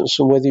licence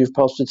and whether you've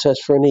passed the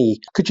test for an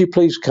E. Could you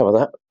please cover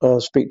that?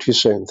 I'll speak to you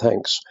soon.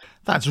 Thanks.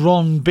 That's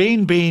Ron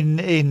Bean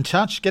in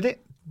touch. Get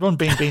it? Ron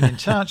Bean in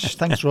touch.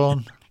 Thanks,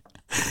 Ron.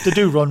 To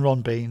do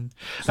Ron Bean.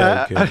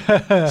 Very good.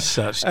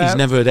 He's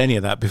never heard any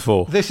of that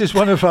before. This is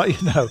one of our,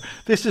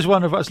 this is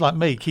one of us like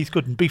me, Keith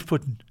Gooden, beef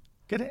pudding.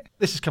 Get it?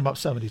 This has come up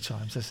so many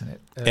times, hasn't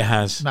it? It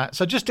has. Matt,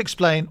 so just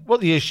explain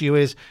what the issue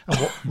is and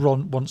what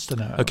Ron wants to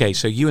know. Okay,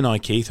 so you and I,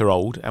 Keith, are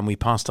old, and we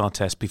passed our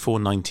test before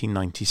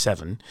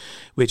 1997,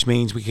 which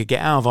means we could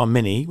get out of our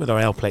Mini with our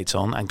L plates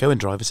on and go and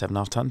drive a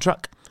 7.5 tonne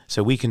truck.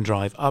 So we can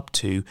drive up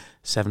to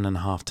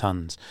 7.5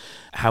 tonnes.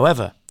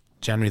 However,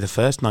 January the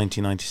 1st,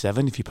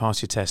 1997, if you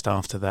pass your test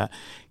after that,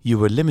 you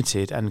were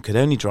limited and could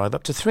only drive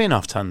up to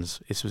 3.5 tonnes.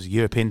 This was a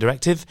European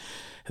directive.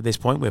 At this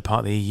point, we're part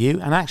of the EU,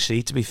 and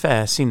actually, to be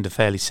fair, seemed a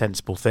fairly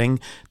sensible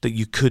thing that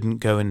you couldn't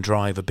go and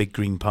drive a big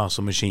green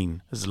parcel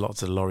machine, as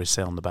lots of lorries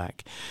say on the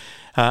back.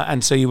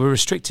 And so you were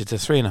restricted to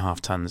 3.5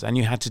 tonnes, and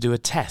you had to do a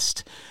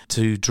test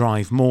to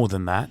drive more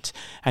than that,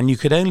 and you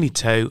could only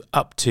tow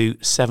up to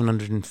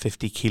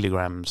 750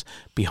 kilograms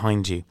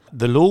behind you.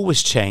 The law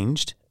was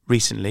changed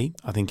recently,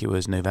 I think it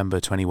was November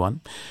 21,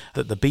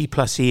 that the B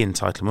plus E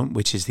entitlement,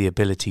 which is the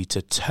ability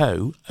to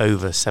tow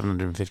over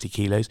 750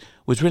 kilos,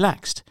 was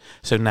relaxed.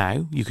 So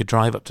now you could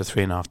drive up to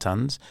 3.5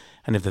 tonnes,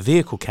 and if the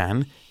vehicle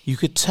can, you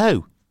could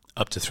tow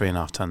up to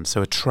 3.5 tonnes.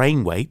 So a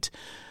train weight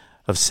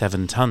of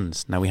 7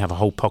 tonnes. Now we have a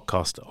whole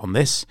podcast on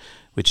this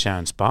with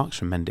Sharon Sparks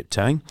from Mendip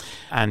Towing,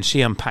 and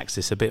she unpacks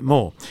this a bit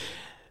more.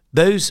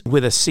 Those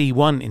with a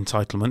C1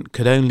 entitlement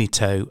could only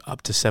tow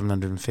up to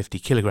 750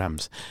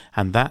 kilograms,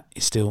 and that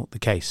is still the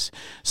case.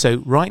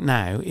 So right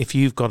now, if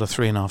you've got a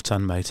 3.5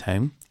 tonne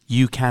motorhome,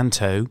 you can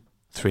tow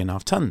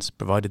 3.5 tonnes,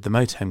 provided the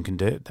motorhome can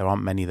do it. There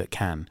aren't many that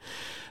can.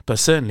 But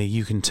certainly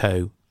you can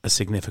tow a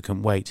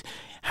significant weight.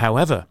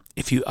 However,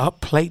 if you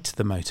upplate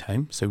the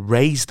motorhome, so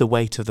raise the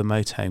weight of the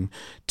motorhome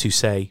to,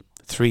 say,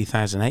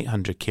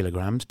 3,800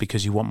 kilograms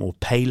because you want more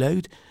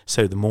payload,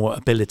 so the more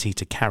ability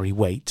to carry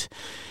weight,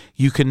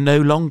 you can no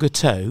longer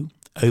tow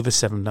over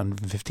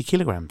 750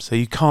 kilograms. So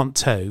you can't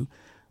tow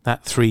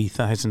that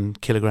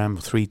 3,000 kilogram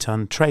or 3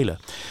 tonne trailer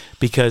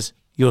because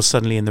you're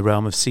suddenly in the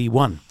realm of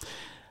C1.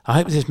 I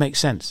hope this makes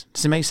sense.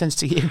 Does it make sense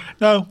to you?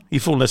 No.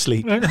 You've fallen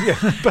asleep.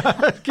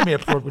 Give me a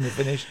prod when you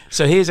finish.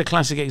 So here's a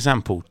classic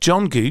example.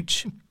 John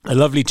Gooch, a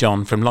lovely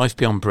John from Life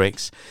Beyond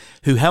Bricks,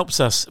 who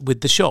helps us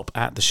with the shop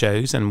at the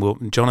shows,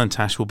 and John and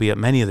Tash will be at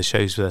many of the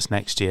shows with us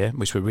next year,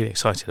 which we're really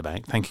excited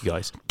about. Thank you,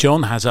 guys.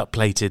 John has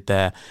upplated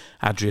their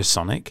Adria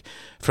Sonic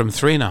from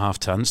 3.5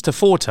 tonnes to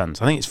 4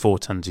 tonnes. I think it's 4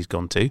 tonnes he's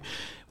gone to.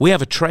 We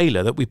have a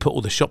trailer that we put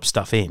all the shop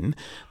stuff in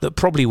that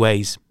probably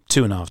weighs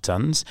 2.5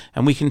 tonnes,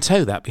 and we can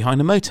tow that behind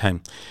a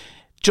motorhome.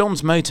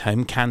 John's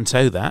motorhome can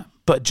tow that,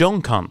 but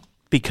John can't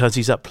because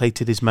he's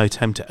upplated his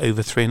motorhome to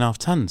over 3.5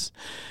 tonnes.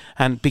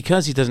 And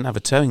because he doesn't have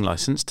a towing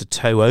licence to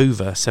tow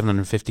over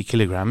 750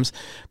 kilograms,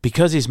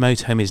 because his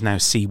motorhome is now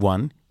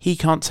C1, he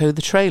can't tow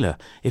the trailer.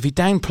 If he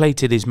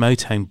downplated his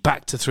motorhome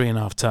back to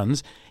 3.5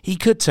 tonnes, he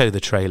could tow the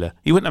trailer.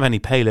 He wouldn't have any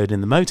payload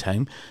in the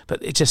motorhome,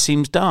 but it just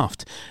seems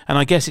daft. And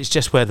I guess it's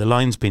just where the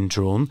line's been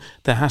drawn.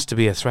 There has to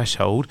be a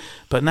threshold.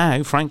 But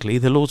now, frankly,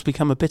 the law's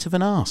become a bit of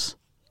an arse.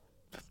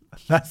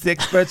 That's the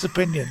expert's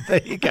opinion.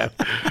 There you go.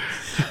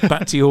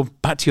 Back to your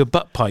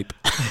butt pipe.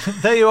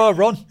 There you are,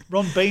 Ron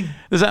Bean.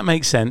 Does that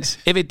make sense?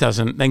 If it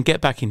doesn't, then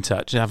get back in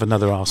touch and have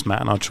another Ask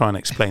Matt, and I'll try and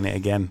explain it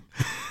again.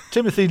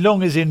 Timothy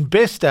Long is in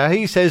Bicester.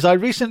 He says, I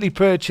recently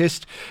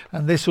purchased,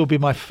 and this will be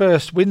my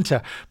first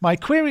winter. My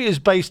query is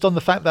based on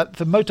the fact that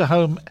the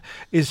motorhome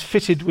is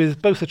fitted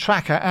with both a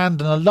tracker and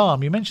an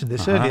alarm. You mentioned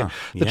this earlier.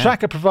 The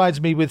tracker provides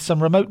me with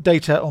some remote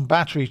data on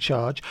battery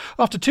charge.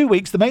 After 2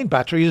 weeks, the main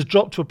battery has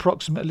dropped to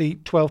approximately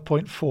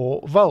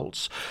 12.4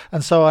 volts.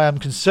 And so I am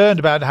concerned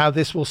about how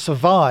this will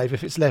survive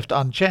if it's left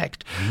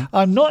unchecked.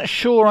 I'm not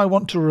sure I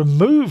want to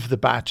remove the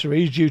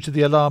battery due to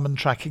the alarm and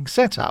tracking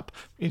setup.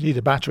 You need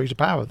a battery to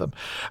power them.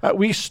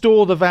 We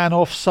store the van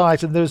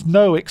off-site and there's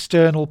no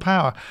external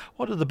power.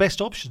 What are the best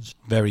options?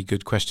 Very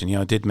good question. Yeah,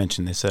 I did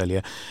mention this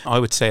earlier. I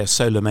would say a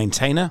solar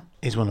maintainer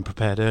is one I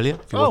prepared earlier.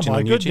 If you're watching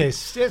on YouTube.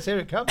 Goodness. Yes, here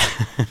it comes.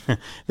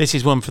 This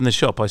is one from the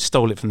shop. I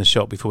stole it from the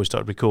shop before we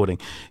started recording.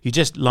 You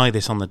just lie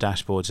this on the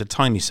dashboard. It's a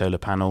tiny solar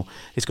panel.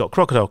 It's got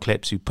crocodile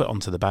clips you put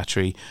onto the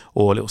battery,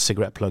 or a little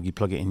cigarette plug. You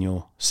plug it in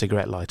your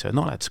cigarette lighter.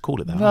 Not allowed to call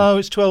it that. No,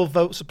 it's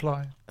 12-volt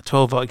supply. A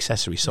 12-volt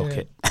accessory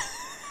socket.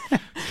 Yeah.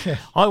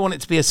 I want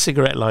it to be a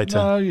cigarette lighter.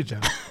 No, you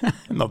don't.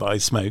 Not that I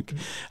smoke.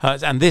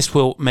 And this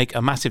will make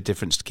a massive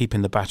difference to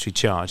keeping the battery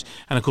charged.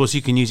 And of course,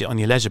 you can use it on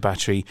your leisure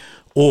battery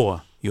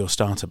or your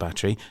starter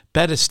battery.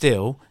 Better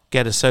still,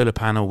 get a solar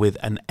panel with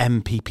an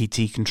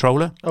MPPT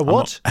controller. A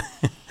what?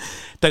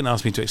 Don't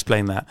ask me to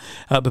explain that.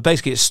 But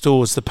basically, it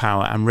stores the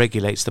power and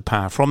regulates the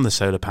power from the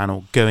solar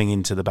panel going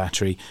into the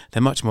battery.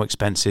 They're much more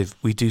expensive.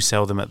 We do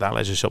sell them at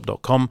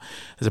thatleisureshop.com.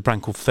 There's a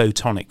brand called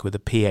Photonic with a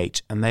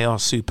PH, and they are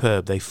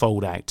superb. They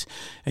fold out.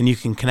 And you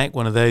can connect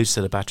one of those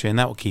to the battery, and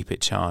that will keep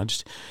it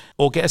charged.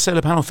 Or get a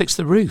solar panel fixed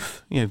to the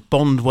roof.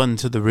 Bond one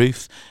to the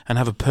roof and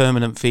have a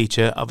permanent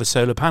feature of a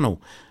solar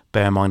panel.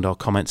 Bear in mind our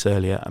comments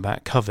earlier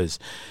about covers.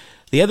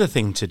 The other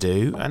thing to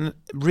do, and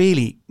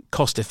really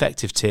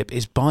cost-effective tip,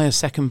 is buy a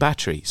second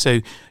battery. So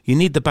you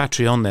need the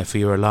battery on there for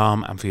your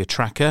alarm and for your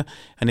tracker.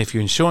 And if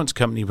your insurance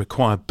company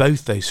require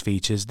both those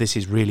features, this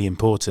is really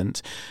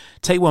important.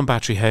 Take one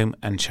battery home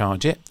and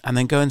charge it, and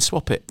then go and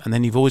swap it. And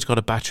then you've always got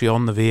a battery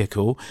on the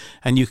vehicle,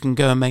 and you can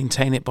go and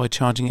maintain it by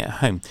charging it at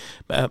home.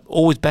 But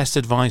always best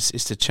advice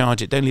is to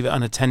charge it. Don't leave it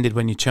unattended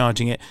when you're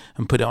charging it,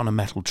 and put it on a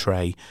metal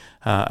tray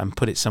and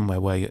put it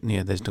somewhere where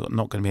there's not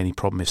going to be any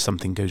problem if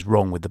something goes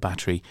wrong with the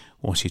battery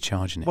whilst you're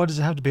charging it. Why does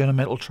it have to be on a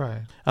metal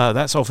tray?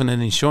 That's often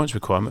an insurance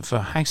requirement for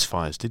house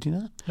fires. Did you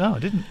know that? No, I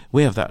didn't.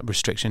 We have that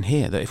restriction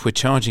here, that if we're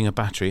charging a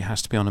battery, it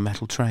has to be on a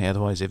metal tray.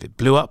 Otherwise, if it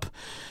blew up,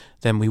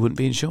 then we wouldn't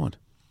be insured.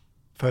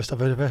 First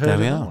I've ever heard there of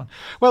we that are. one.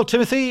 Well,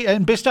 Timothy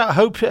and Bista, I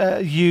hope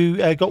you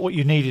got what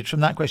you needed from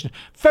that question.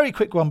 Very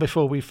quick one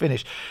before we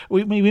finish.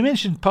 We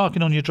mentioned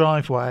parking on your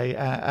driveway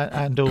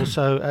and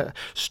also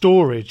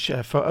storage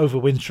for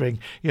overwintering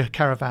your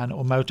caravan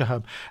or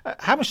motorhome.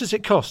 How much does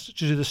it cost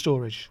to do the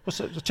storage? What's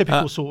the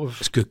typical sort of...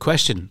 It's a good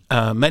question.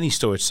 Many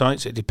storage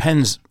sites, it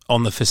depends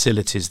on the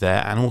facilities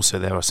there, and also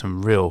there are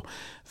some real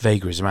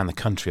vagaries around the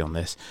country on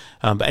this,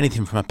 but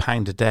anything from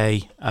 £1 a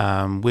day.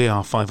 We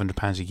are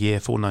 £500 a year,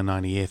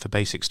 $499 a year for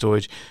basic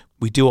storage.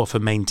 We do offer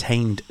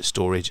maintained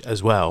storage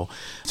as well,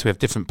 so we have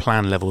different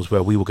plan levels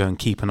where we will go and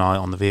keep an eye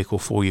on the vehicle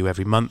for you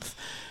every month,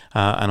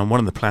 and on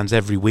one of the plans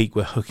every week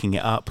we're hooking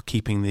it up,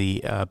 keeping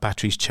the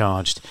batteries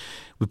charged.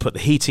 We put the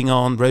heating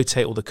on,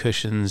 rotate all the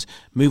cushions,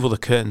 move all the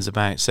curtains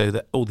about so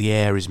that all the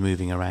air is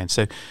moving around.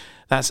 So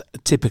that's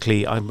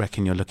typically, I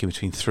reckon you're looking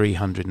between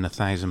 £300 and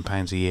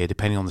 £1,000 a year,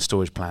 depending on the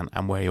storage plan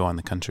and where you are in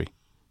the country.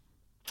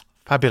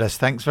 Fabulous.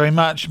 Thanks very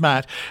much,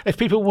 Matt. If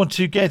people want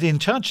to get in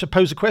touch to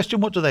pose a question,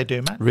 what do they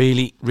do, Matt?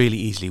 Really, really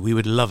easily. We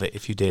would love it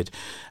if you did,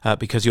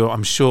 because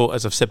I'm sure,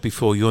 as I've said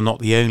before, you're not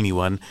the only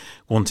one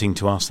wanting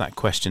to ask that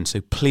question.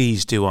 So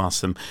please do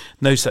ask them.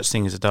 No such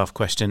thing as a daft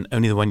question,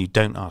 only the one you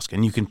don't ask.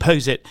 And you can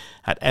pose it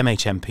at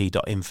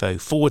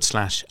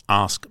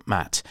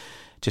mhmp.info/askmatt.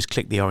 Just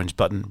click the orange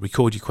button,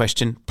 record your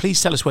question.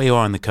 Please tell us where you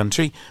are in the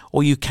country,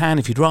 or you can,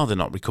 if you'd rather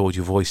not record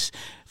your voice,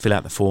 fill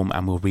out the form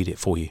and we'll read it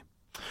for you.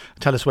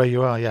 Tell us where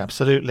you are, yeah,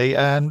 absolutely.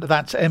 And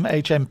that's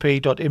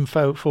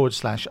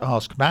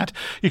mhmp.info/askmatt.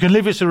 You can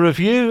leave us a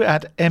review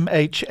at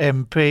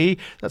MHMP.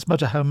 That's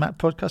Motorhome Matt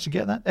Podcast. You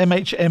get that?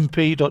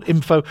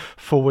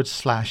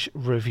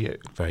 mhmp.info/review.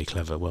 Very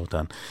clever. Well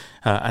done.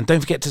 And don't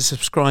forget to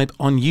subscribe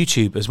on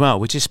YouTube as well,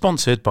 which is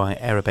sponsored by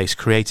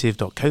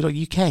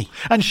aerobasecreative.co.uk.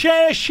 And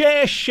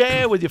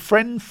share with your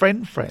friend.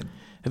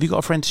 Have you got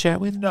a friend to share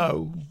it with?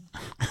 No.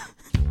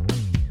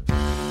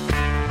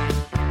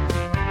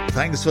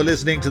 Thanks for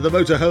listening to the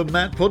Motorhome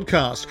Matt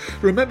podcast.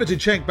 Remember to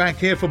check back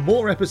here for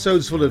more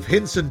episodes full of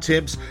hints and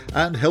tips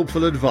and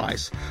helpful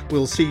advice.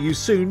 We'll see you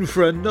soon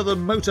for another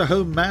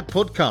Motorhome Matt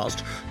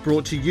podcast,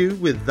 brought to you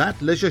with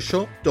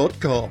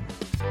thatleisureshop.com.